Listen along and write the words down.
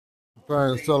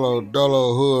Frank Solo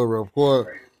Dolo Hood Report.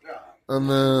 And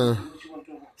then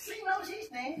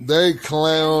they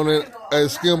clowning. Hey,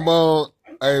 Skimbone.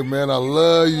 Hey, man, I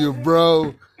love you,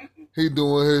 bro. He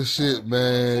doing his shit,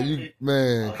 man.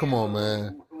 Man, come on,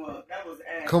 man.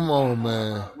 Come on,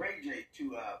 man.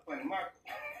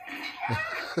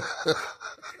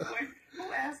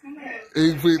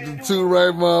 He picked the two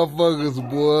right motherfuckers,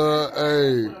 boy.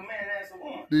 Hey.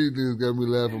 These niggas got me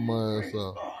laughing my ass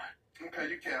off. Okay,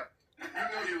 you cap. You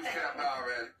know you was cap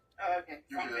already. Okay.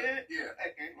 You good? Yeah.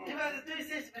 Okay. Give us the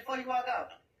 360 before you walk out.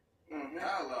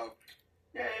 Hello.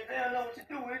 Yeah, if they don't know what to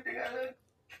do with it, they gotta look.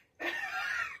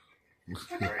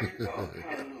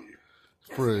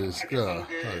 Praise God.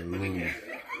 Hallelujah.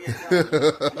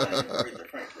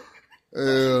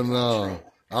 Hell no.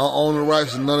 I don't own the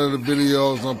rights to none of the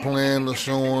videos I'm playing or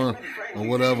showing or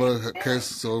whatever case,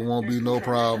 so it won't be no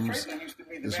problems.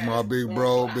 It's my big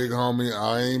bro, big homie.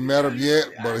 I ain't met him yet,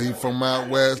 but he from out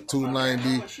west,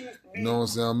 290. You know what I'm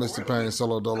saying? Mr. Payne,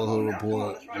 Solo Dolo Hood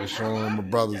Report. They're showing my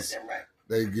brothers.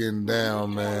 They getting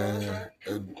down, man.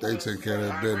 They take care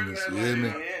of their business. You hear me?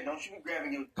 Yeah, don't you be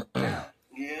grabbing your... Yeah,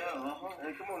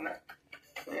 Hey, come on now.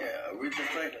 Yeah, Richard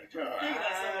Franklin. Snap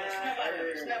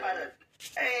out of it.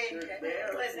 Hey,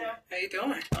 how you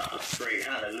doing? Great,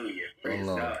 hallelujah. Praise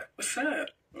God. What's up?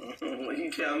 What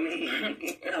you tell me?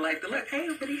 I like the look. Hey,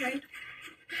 everybody, hey.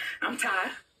 I'm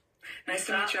Ty. Nice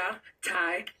to meet y'all.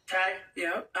 Ty.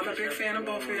 Yep. I'm a big fan of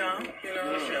both of y'all. You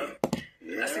know,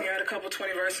 I sing you had a couple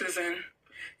 20 verses, and,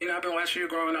 you know, I've been watching you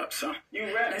growing up, so.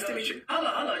 You rap. Nice to meet you. Hold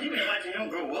on. You been watching him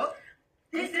grow up?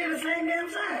 He's still the same damn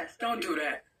size. Don't do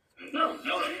that. No,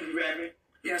 you rapping?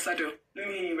 Yes, I do. Let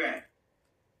me hear you rap.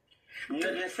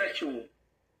 Nothing sexual.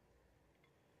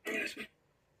 Yes.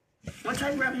 What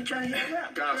type of rap you trying to hear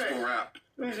rap? Gospel rap.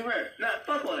 Let me see rap. Nah,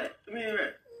 fuck all that. Let me hear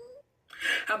rap.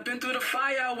 I've been through the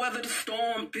fire, weathered the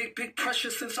storm. Big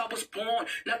pressure since I was born.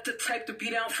 Not the type to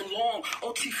be down for long.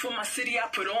 OT for my city I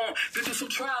put on. Been through some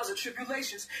trials and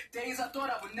tribulations. Days I thought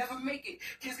I would never make it.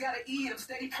 Kids gotta eat, I'm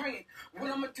steady praying.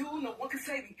 What I'ma do, no one can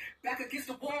save me. Back against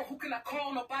the wall, who can I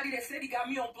call? Nobody that said he got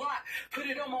me on block. Put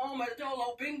it on my own, my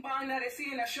dolo. Bing bang, now they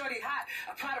seeing that shorty hot.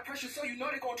 Apply the pressure so you know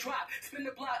they gon' drop. Spin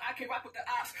the block, I can rock with the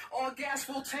ops. All gas,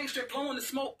 full tank, straight blowing the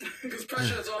smoke. Cause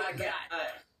pressure is all I got.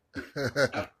 But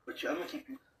I'm gonna keep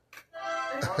you.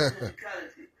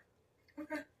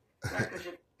 Okay.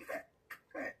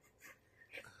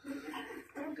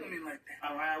 Don't do me like that.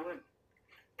 All right, I wouldn't.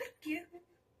 Thank you.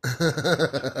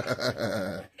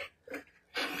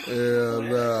 Hell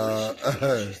nah.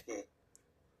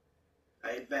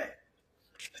 Hey, back.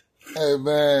 Hey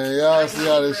man, y'all see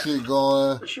how this shit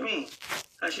going? What you mean?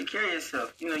 How she carry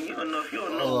herself? You know, you don't know if you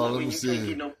don't know. Hold on, let me you see. can't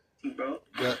get no pussy, bro.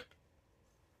 Yeah.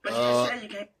 But you just said you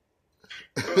can't.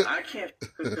 Bro, I can't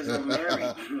because I'm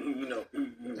married. You know.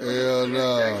 Hell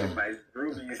no. Jackson buys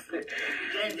rubies.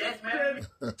 That's married.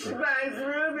 She buys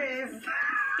rubies.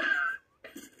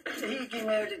 He get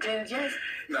married to Janet Jackson?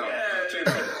 No.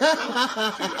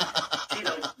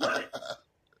 Tito, what?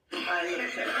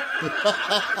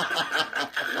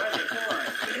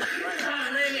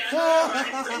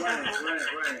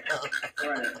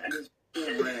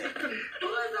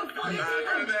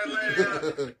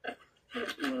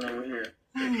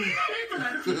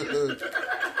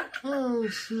 Oh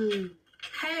shit.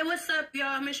 Hey, what's up,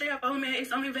 y'all? Make sure y'all follow me.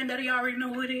 It's only Vendetta. Y'all already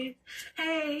know who it is.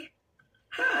 Hey.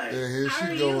 Hi. Yeah, here How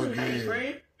she are go you? again. Hey,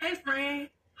 friend. Hey, friend.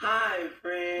 Hi,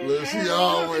 friend. Look, she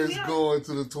always going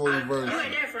to the 20 You ain't verse.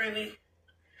 that friendly.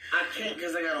 I can't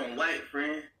because I got on white,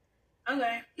 friend.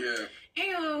 Okay. Yeah.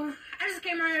 Ew. I just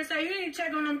came around here to say you need to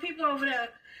check on them people over there.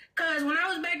 Because when I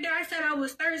was back there, I said I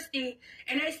was thirsty.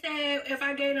 And they said if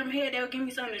I gave them head, they would give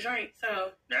me something to drink.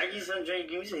 So. I give you some drink,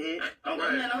 give me some head. Don't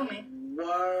let that on me.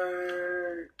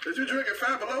 Word. Did you drink at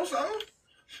Five Below sauce?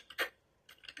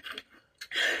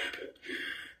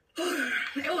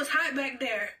 It was hot back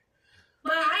there.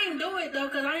 But I didn't do it, though,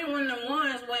 because I ain't one of them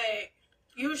ones where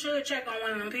you should check on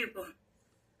one of them people.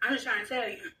 I'm just trying to tell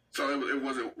you. So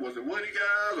was it Woody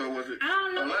guys or was it I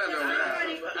don't know. Orlando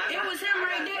guys? It was him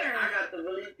right there. I got to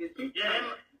believe this.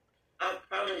 Yeah, I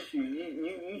promise you.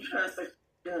 You trying to say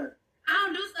done. I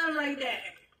don't do stuff like that.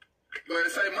 But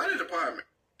it say money department.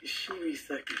 She be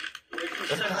sucking.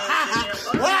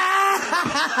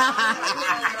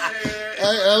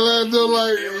 Hey, Orlando,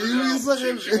 like, you be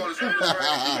sucking. She wanted something to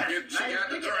drink. She got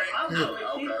the drink. I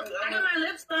got my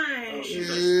lips stained.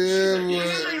 Yeah,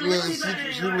 look,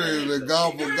 she ready to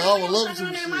gobble up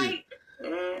some shit.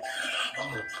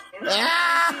 I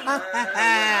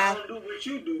don't do what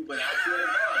you do, but I swear to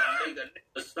God, I make a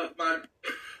nigga suck my.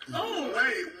 Oh,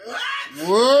 wait, what?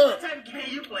 What? What type of game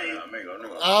you playing?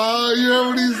 Oh, you heard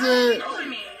what he said? How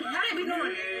they be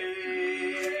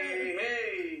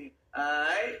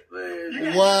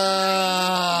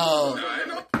Wow. I ain't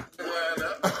no wind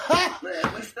up.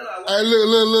 Man, we still out. Hey,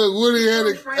 look. Woody had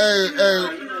to,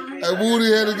 hey,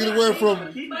 Woody had to get away from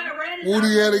him.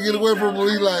 Woody had to get away from him.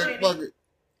 He like, fuck it.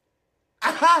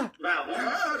 Wow.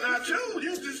 Not you.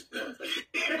 You just. Can't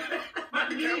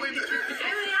wait to. I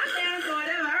mean, I'm down for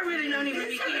whatever. I really don't even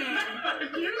be caring.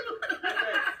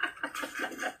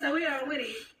 So we are with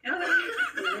it. Okay.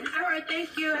 All right, thank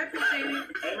you. I appreciate it.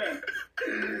 Amen.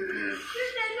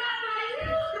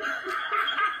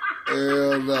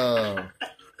 Hell no.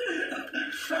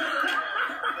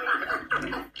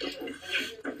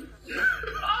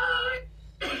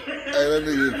 Hey, that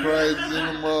nigga crazy in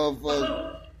the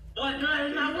motherfucker. What? No,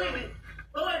 it's not with me.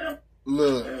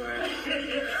 Look. Nice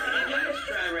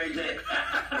try, Ray J.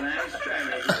 Nice try,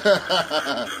 Ray J.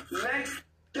 Next,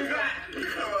 you got.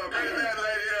 Come on, bring that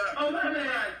lady up. Oh, my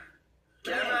man.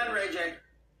 Yeah, man, Ray J.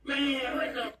 Man,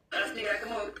 what the? That's nigga,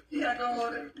 come on. You gotta go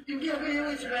on it. You get me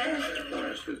with you, man.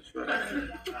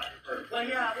 Well,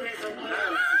 yeah, play some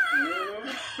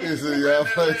He said, y'all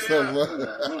play so much.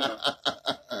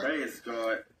 Praise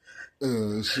God.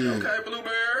 Oh, shit. Okay,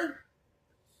 Blueberry.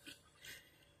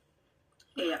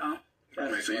 Yeah.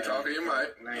 Make sure you talk in your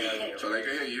mic so they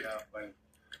can hear you.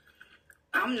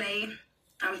 I'm Nay.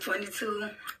 I'm 22,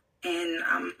 and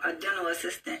I'm a dental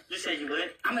assistant. You said you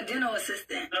would? I'm a dental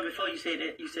assistant. No, before you say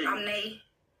that, you said. I'm Nay.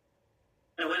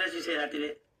 And what else you said after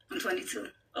that? I'm 22.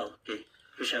 Oh, okay.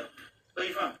 For sure. Where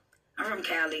you from? I'm from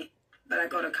Cali, but I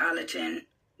go to college in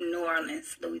New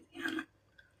Orleans, Louisiana.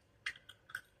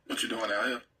 What you doing out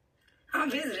here?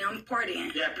 I'm visiting. I'm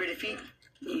partying. You got pretty feet?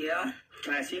 Yeah.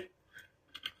 Can I see?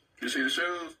 You see the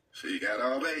shoes? See, you got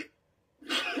all bait.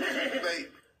 Bait.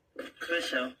 For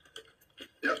sure.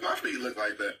 Yes, my feet look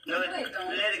like that. No, They let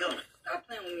don't. it go. Stop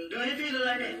playing with me. Do your feet look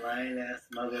like that? Lying ass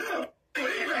mother.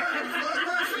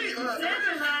 My feet look.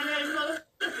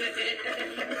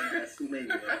 That's who made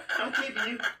you. I'm keeping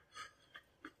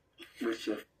you. With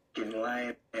your fucking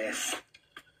lying ass.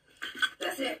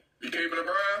 That's it. You keeping it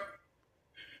brown?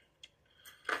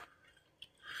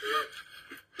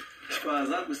 As far as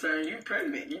I'm concerned, you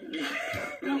pregnant.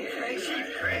 Yeah, she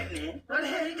pregnant. Where the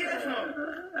hell you get that from?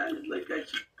 I just looked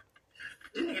at you.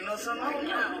 This nigga know something I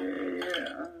don't know.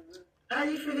 Yeah. How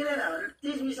you figure that out?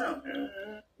 Teach me something.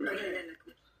 Yeah,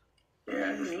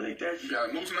 I just looked at You you. got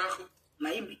a moose knuckle?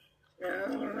 Maybe. Yeah,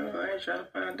 I don't know. I ain't trying to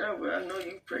find out, but I know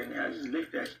you pregnant. I just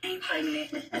looked at you. Ain't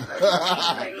pregnant.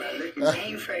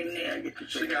 Ain't pregnant.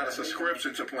 She got a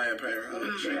subscription to Planned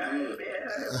Parenthood. She good.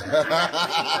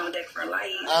 On deck for life.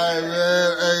 Hey,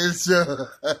 man. Hey, sure.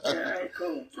 Yeah,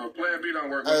 cool. So Plan B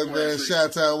don't work Hey, with man. Plan C.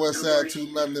 Shout out Westside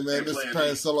 290, man. Mr.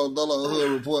 Payne Solo Dollar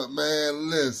Hood Report, man.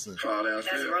 Listen. Fall That's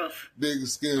downstairs. rough. Big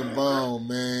Skin Bone,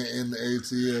 man, in the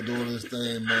ATL doing this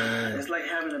thing, man. It's like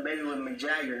having a baby with Mick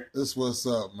Jagger. This what's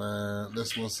up, man.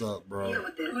 This what's up, bro. Who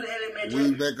the hell is Mick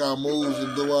We Jagger? make our moves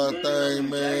and do our thing,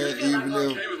 man, even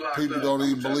if people don't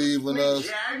even believe in us.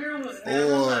 Jagger was never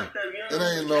Or locked up. You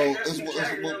it know ain't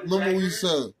no, remember we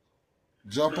said,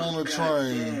 jump on the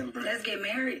train, Let's get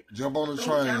married. jump on the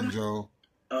train, Joe.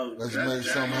 Oh, Let's make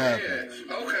something happen.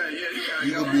 Okay, yeah,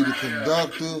 You gonna be the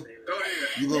conductor, Go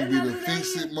ahead. you gonna be the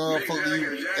fix-it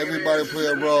motherfucker. Everybody play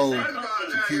a role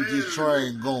to keep this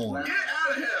train going. Get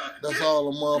out of here. That's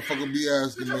all the motherfucker be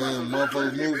asking, man.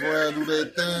 Motherfuckers move around, do their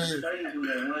thing.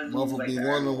 Motherfucker be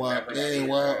wondering why.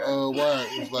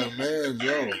 It's like, man,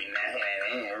 yo.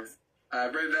 All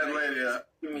right, bring that lady up.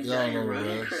 Y'all know the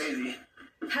rest. Crazy.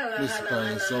 Hello, Mr.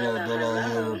 Payne Solo Dollar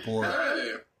Hood Report.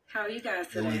 Hey. How are you guys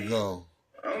Here we today? go.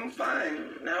 I'm fine.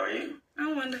 How are you?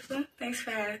 I'm wonderful. Thanks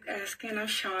for asking. I'm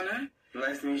Shauna.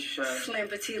 Nice to meet you, Sean. Slim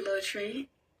petite little treat.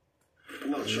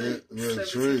 Little treat. Little Slim petite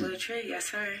treat. little treat. Yes,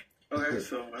 sir. Okay,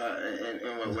 so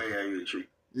in what way are you a treat?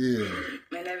 Yeah.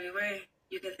 In every way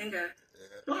you can think of.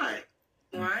 Why?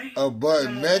 Why? A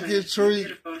butt naked treat.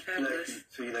 Beautiful and You fabulous.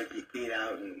 so you like to eat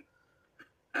out and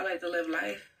I like to live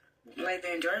life. I like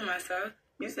to enjoy myself.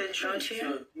 you said treat. Don't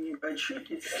you? So a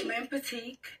treat is Slim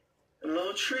petite. a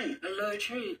little treat. A little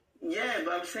treat. Yeah,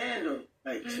 but I'm saying though,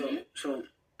 like so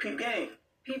peep game.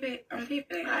 I'm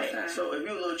peeping it Alright, outside. so if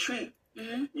you a little treat,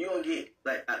 Mm-hmm. you gonna get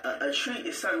like a treat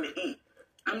is something to eat.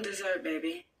 I'm dessert,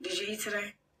 baby. Did you eat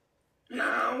today? Nah,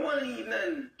 I don't want to eat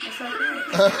nothing. It's okay.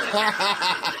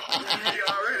 He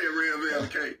already a real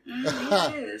velvet cake.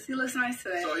 He is. He looks nice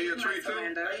today. So he a Nice, treat too?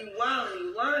 Amanda. Are you wild?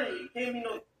 You lying? You can't be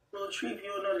no little treat if you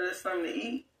don't know that that's something to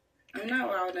eat. I'm not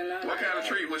wild enough. What kind of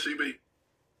treat would she be?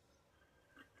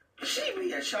 She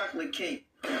be a chocolate cake.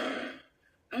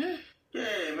 Mm. Yeah,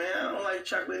 man, I don't like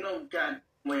chocolate no god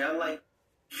way. I like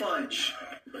fudge.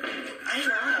 I ain't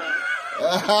wild.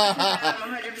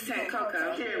 I'm 100%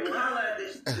 cocoa. Okay, well, holla at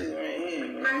this shit right here,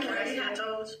 man. Can I see my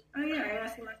toes? Oh yeah, I gotta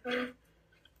see my toes.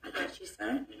 I got you,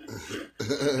 son.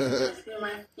 See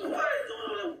my feet. Why is the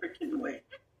little freaking way?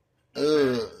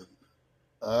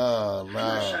 Oh, no.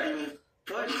 Shiny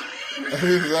foot. That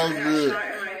was good. Shot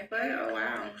in my foot? Oh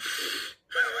wow.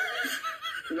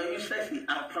 You know, you sexy. I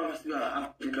promise you,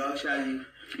 the dog shot you.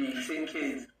 You seen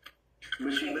kids.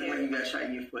 But you look like you got shot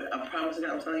in your foot. I promise you,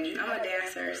 I'm telling you. I'm a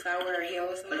dancer, so I wear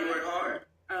heels. So you work hard?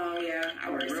 Oh yeah, I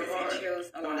wear 6-inch heels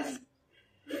a lot.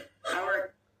 I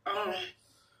work.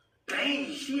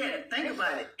 Dang, she had to think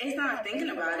about it. It's not thinking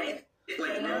about it.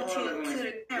 Like, You know, to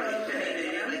the camera.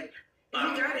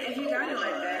 If you got it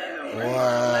like that.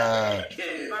 Wow.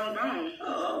 Boom, boom.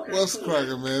 Oh, okay. What's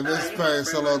cracking, man? This is Pain,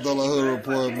 $7 Hood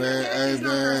Report, man. Hey,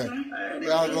 man.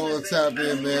 Y'all gonna tap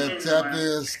in, man. Tap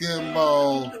in, Skin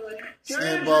Ball.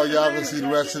 Skin Ball, y'all can see the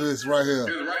rest of this right here.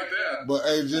 Right there. But,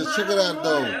 hey, just check it out,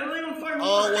 though.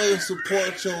 Always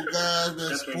support your guys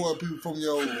and support people from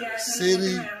your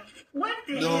city.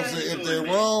 You know what I'm saying? If they're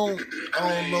wrong, I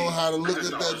don't know how to look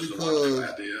at that because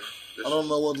I don't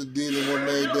know what they did and what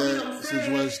made that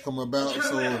situation come about.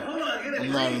 So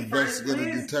I'm not an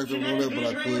investigative detective or whatever, but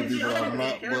I could be, but I'm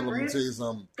not. Well, let me tell you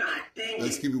something.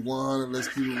 Let's keep it 100. Let's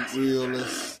keep it real.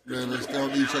 Let's stay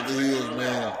on each other's heels,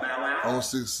 man. On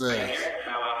success.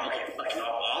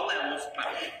 All levels.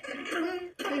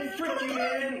 Freaking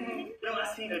man. No,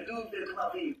 I seen a dude that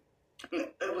come here.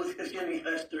 It's gonna be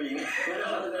us three. We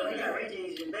got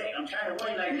Reggie in back. I'm trying to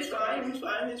win like this.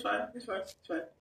 It's fine.